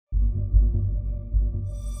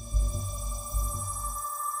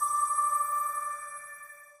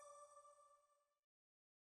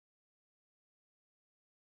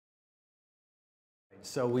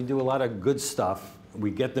So we do a lot of good stuff. We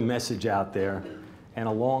get the message out there, and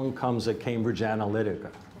along comes a Cambridge Analytica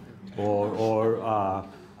or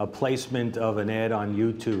a placement of an ad on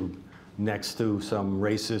YouTube next to some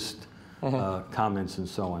racist comments and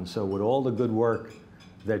so on. So with all the good work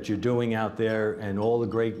that you're doing out there and all the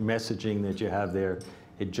great messaging that you have there,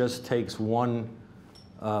 it just takes one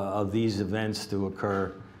of these events to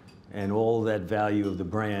occur, and all that value of the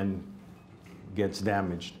brand gets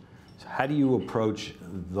damaged. So how do you approach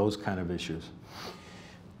those kind of issues?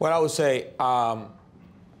 Well, I would say, I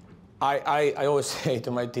always say to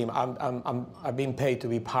my team, I've been paid to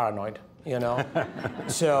be paranoid, you know?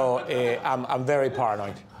 So I'm very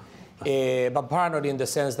paranoid. But paranoid in the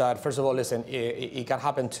sense that, first of all, listen, it can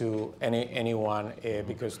happen to anyone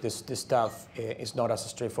because this stuff is not as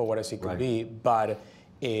straightforward as it could be. But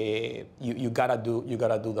you gotta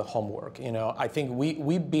do the homework. You know, I think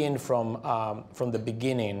we've been from the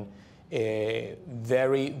beginning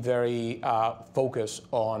very focused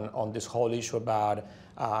on this whole issue about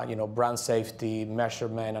brand safety,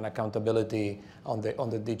 measurement, and accountability on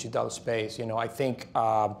the digital space. You know, I think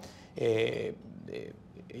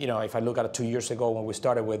if I look at it 2 years ago when we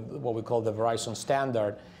started with what we call the Verizon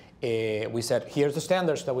standard, we said, here's the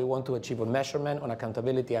standards that we want to achieve on measurement, on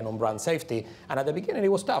accountability, and on brand safety. And at the beginning,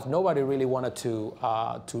 it was tough. Nobody really wanted to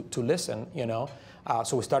listen, you know.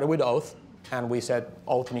 So we started with Oath, and we said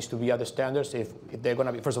Oath needs to be at the standards. If they're going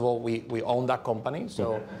to be, first of all, we own that company,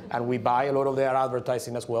 so and we buy a lot of their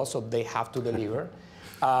advertising as well, so they have to deliver.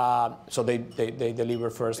 So they deliver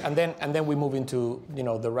first, and then we move into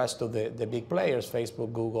the rest of the big players,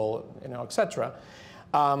 Facebook, Google, etc.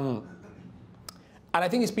 And I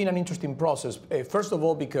think it's been an interesting process. First of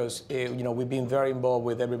all, because we've been very involved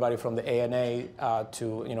with everybody from the ANA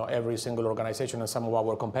to every single organization and some of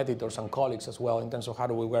our competitors and colleagues as well in terms of how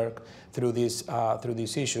do we work through these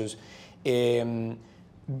issues.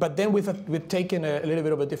 But then we've taken a little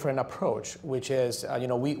bit of a different approach, which is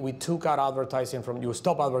we took out advertising from you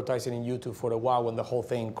stopped advertising in YouTube for a while when the whole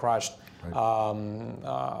thing crashed. Right.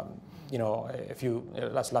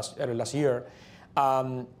 Last year.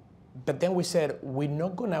 But then we said, we're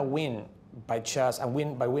not going to win by just,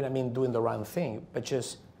 and by win I mean doing the right thing, but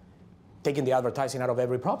just taking the advertising out of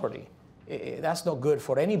every property. That's not good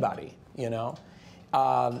for anybody, you know.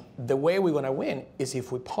 The way we're going to win is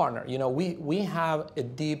if we partner. You know, we have a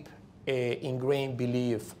deep ingrained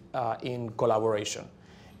belief in collaboration.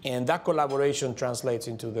 And that collaboration translates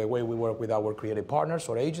into the way we work with our creative partners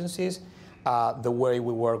or agencies, the way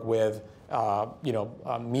we work with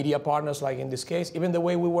media partners, like in this case, even the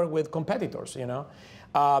way we work with competitors, you know.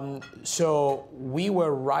 So we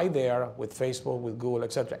were right there with Facebook, with Google,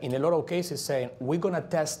 etc. in a lot of cases saying, we're going to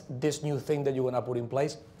test this new thing that you're going to put in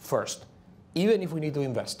place first, even if we need to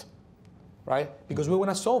invest, right? Because we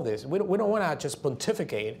want to solve this. We don't want to just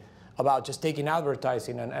pontificate about just taking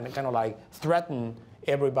advertising and kind of like threaten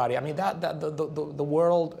everybody. I mean, the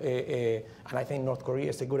world, and I think North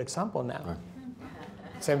Korea is a good example now. Right.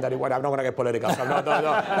 Same that I'm not going to get political. So no,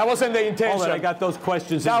 that wasn't the intention. Hold on, I got those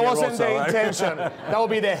questions. That in wasn't also, the right? intention. That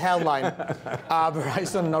would be the headline.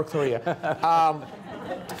 Verizon, North Korea.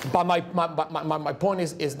 But my point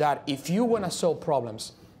is that if you want to solve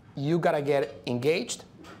problems, you got to get engaged,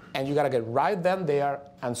 and you got to get right then there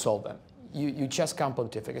and solve them. You just can't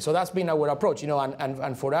pontificate. So that's been our approach, you know.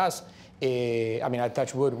 And for us, I mean, I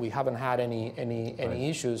touch wood, we haven't had any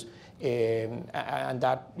issues. And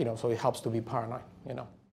that, so it helps to be paranoid, you know.